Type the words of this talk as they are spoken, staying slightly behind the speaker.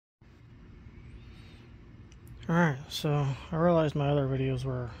Alright, so I realized my other videos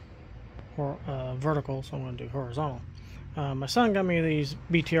were vertical, so I'm going to do horizontal. My son got me these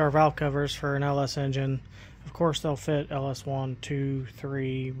BTR valve covers for an LS engine. Of course they'll fit LS1, 2,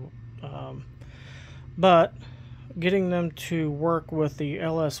 3, but getting them to work with the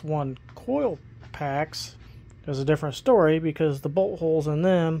LS1 coil packs is a different story because the bolt holes in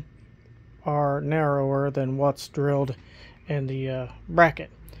them are narrower than what's drilled in the bracket.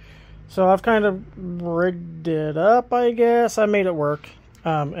 So I've kind of rigged it up, I guess. I made it work,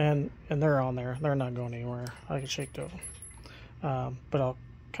 and they're on there. They're not going anywhere. I can shake those. But I'll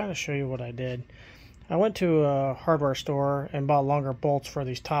kind of show you what I did. I went to a hardware store and bought longer bolts for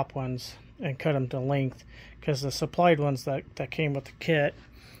these top ones and cut them to length because the supplied ones that came with the kit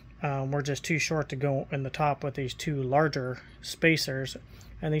were just too short to go in the top with these two larger spacers.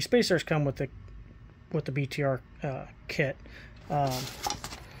 And these spacers come with the BTR kit.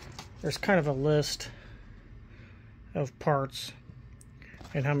 There's kind of a list of parts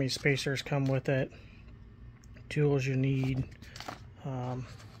and how many spacers come with it, tools you need, kind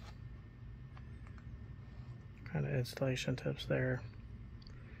of installation tips there.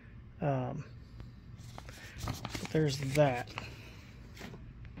 But there's that.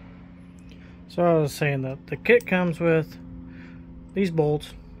 So I was saying that the kit comes with these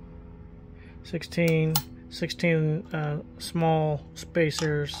bolts, 16 small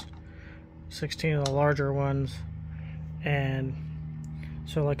spacers, 16 of the larger ones. And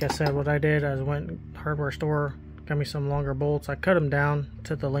so like I said, what I did, I went to the hardware store, got me some longer bolts. I cut them down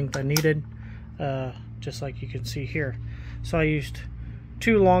to the length I needed, just like you can see here. So I used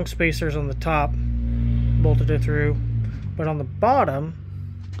 2 long spacers on the top, bolted it through, but on the bottom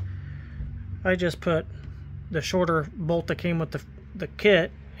I just put the shorter bolt that came with the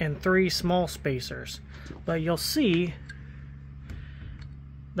kit and 3 small spacers. But you'll see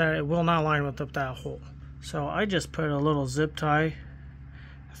that it will not line with that hole. So I just put a little zip tie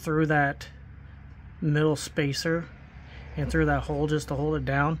through that middle spacer and through that hole just to hold it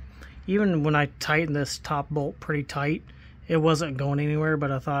down. Even when I tightened this top bolt pretty tight, it wasn't going anywhere,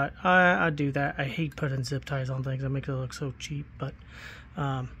 but I thought I'd do that. I hate putting zip ties on things. That makes it look so cheap, but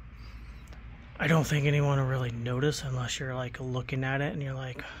I don't think anyone will really notice unless you're like looking at it and you're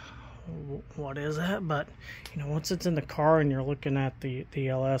like, what is that? But you know, once it's in the car and you're looking at the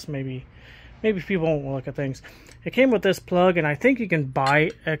LS, maybe people won't look at things. It came with this plug, and I think you can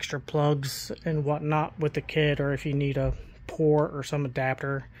buy extra plugs and whatnot with the kit, or if you need a port or some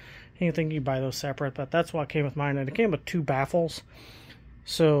adapter, you think you buy those separate. But that's what came with mine, and it came with 2 baffles.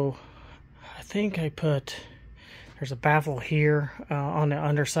 So I think I put, there's a baffle here on the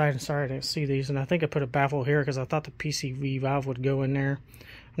underside. I'm sorry I didn't see these, and I think I put a baffle here because I thought the PCV valve would go in there.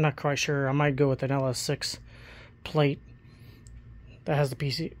 I'm not quite sure. I might go with an LS6 plate that has the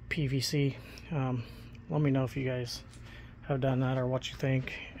PVC. Let me know if you guys have done that or what you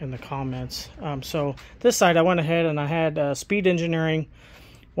think in the comments. So this side I went ahead and I had Speed Engineering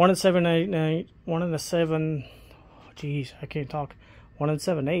 1 and 7/8, 1 and 7, geez, I can't talk, 1 and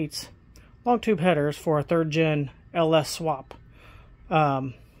 7/8 long tube headers for a 3rd gen LS swap,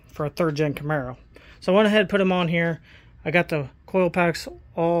 for a 3rd gen Camaro. So I went ahead and put them on here. I got the coil packs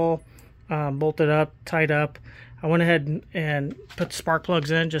all bolted up, tied up. I went ahead and put spark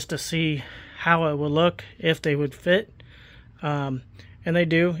plugs in just to see how it would look, if they would fit. And they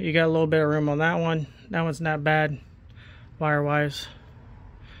do. You got a little bit of room on that one. That one's not bad wire wise.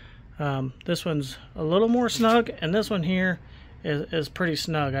 This one's a little more snug, and this one here is pretty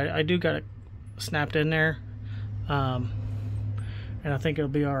snug. I do got it snapped in there, and I think it'll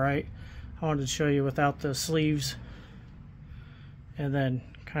be alright. I wanted to show you without the sleeves, and then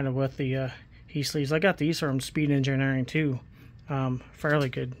kind of with the heat sleeves. I got these from Speed Engineering too. Fairly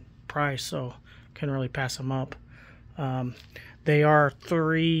good price, so couldn't really pass them up. They are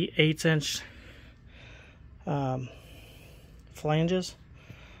 3/8 inch flanges.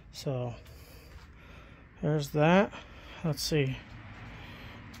 So there's that. Let's see,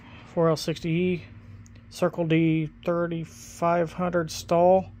 4L60E, Circle D 3500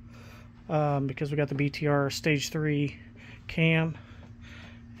 stall, because we got the BTR stage 3 cam,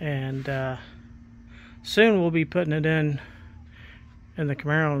 and soon we'll be putting it in the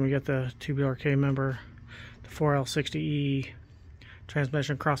Camaro when we get the tubular K member, the 4L60E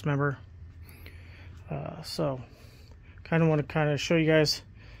transmission cross member. So kind of want to show you guys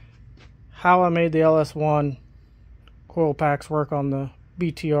how I made the LS1 coil packs work on the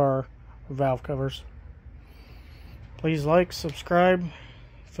BTR valve covers. Please like, subscribe.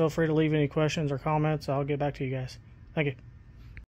 Feel free to leave any questions or comments. I'll get back to you guys. Thank you.